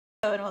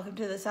Hello and welcome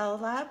to the Salad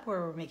Lab,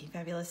 where we're making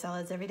fabulous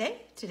salads every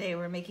day. Today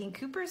we're making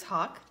Cooper's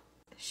Hawk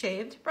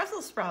shaved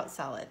Brussels sprout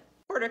salad.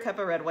 1/4 cup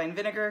of red wine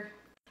vinegar,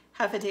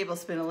 1/2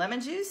 tablespoon of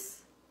lemon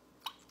juice.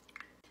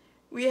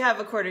 We have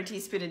a 1/4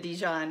 teaspoon of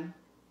Dijon,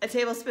 a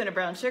tablespoon of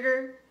brown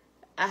sugar,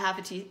 a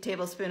 1/2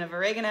 tablespoon of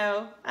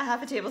oregano, a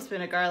 1/2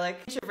 tablespoon of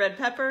garlic, a pinch of red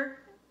pepper,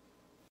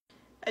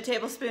 a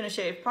tablespoon of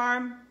shaved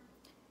parm,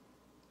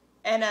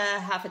 and a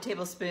 1/2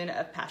 tablespoon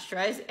of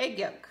pasteurized egg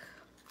yolk.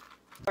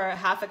 Or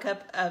 1/2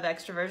 cup of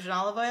extra virgin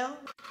olive oil.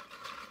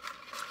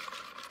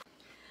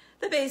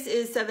 The base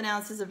is 7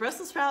 ounces of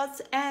Brussels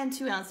sprouts and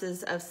 2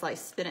 ounces of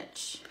sliced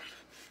spinach.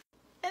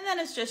 And then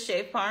it's just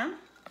shaved parm,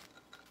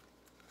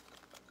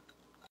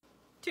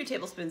 2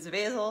 tablespoons of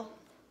basil,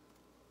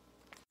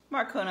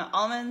 Marcona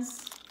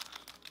almonds,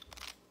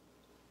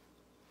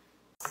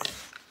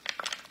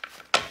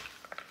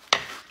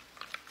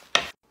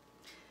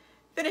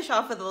 finish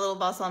off with a little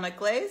balsamic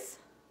glaze,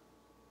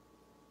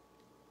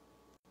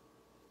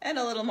 and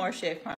a little more shaved parm.